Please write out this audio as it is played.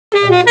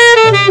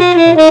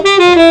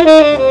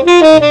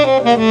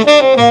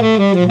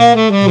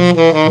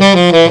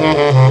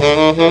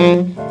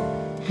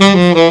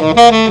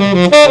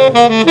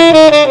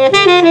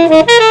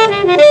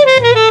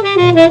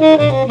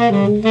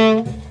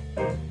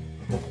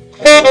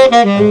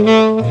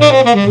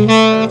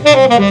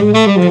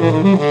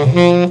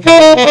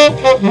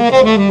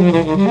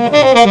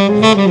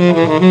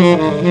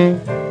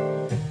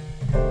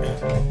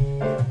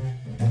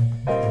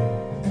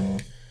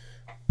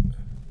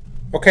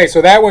Okay,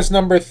 so that was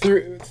number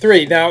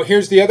three. Now,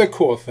 here's the other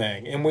cool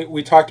thing, and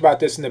we talked about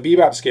this in the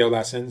bebop scale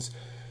lessons.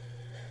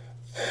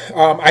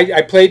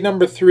 I played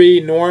number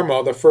 3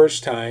 normal the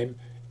first time,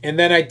 and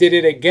then I did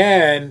it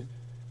again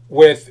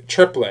with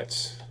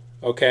triplets,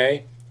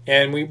 okay?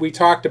 And we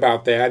talked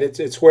about that.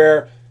 It's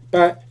where,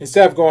 but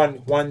instead of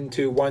going 1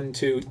 2 1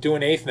 2,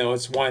 doing eighth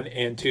notes 1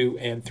 and 2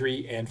 and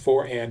 3 and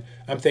 4, and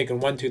I'm thinking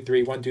 1 2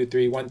 3 1 2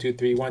 3 1 2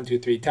 3 1 2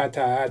 3 ta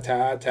ta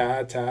ta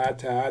ta ta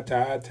ta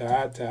ta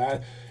ta ta,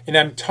 and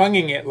I'm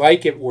tonguing it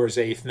like it was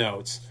eighth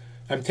notes.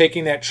 I'm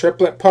taking that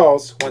triplet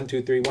pulse 1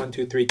 2 3 1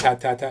 2 3 ta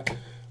ta ta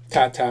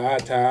ta ta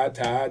ta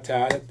ta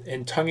ta,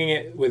 and tonguing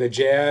it with a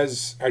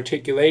jazz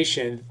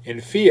articulation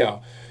and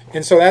feel.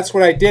 And so that's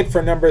what I did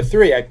for number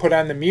 3. I put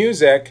on the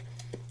music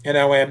and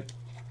I went.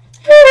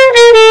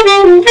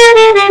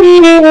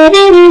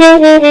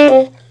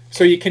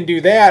 So you can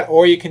do that,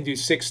 or you can do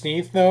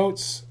 16th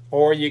notes,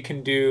 or you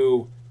can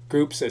do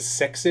groups of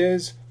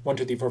sixes. 1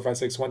 2 3 4 5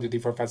 6 1 2 3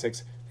 4 5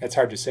 6. That's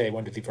hard to say.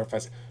 1 2 3 4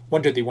 5 6.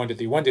 1 2 3 1 2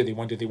 3 1 2 3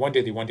 1 2 3 1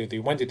 2 3 1 2 3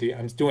 1 2 3.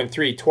 I'm doing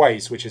 3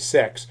 twice, which is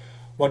 6.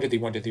 1 2 3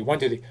 1 2 3 1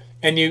 2 3,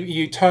 and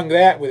you tongue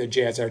that with a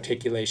jazz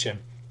articulation.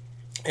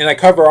 And I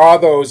cover all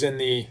those in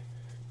the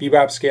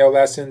bebop scale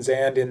lessons,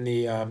 and in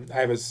the I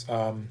have a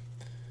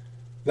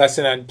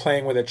lesson on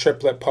playing with a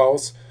triplet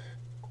pulse.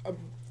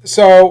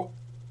 So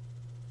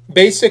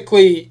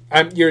basically,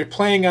 you're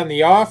playing on the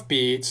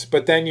offbeats,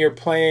 but then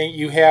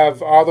you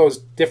have all those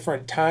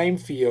different time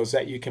feels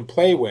that you can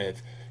play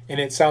with, and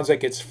it sounds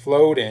like it's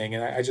floating,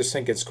 and I just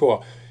think it's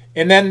cool.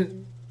 And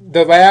then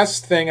the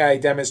last thing I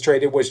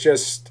demonstrated was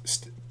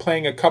just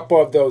playing a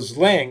couple of those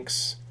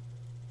links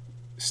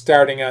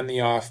starting on the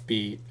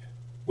offbeat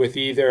with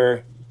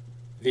either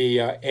the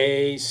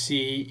A, C,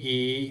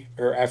 E,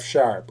 or F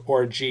sharp,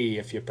 or G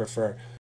if you prefer.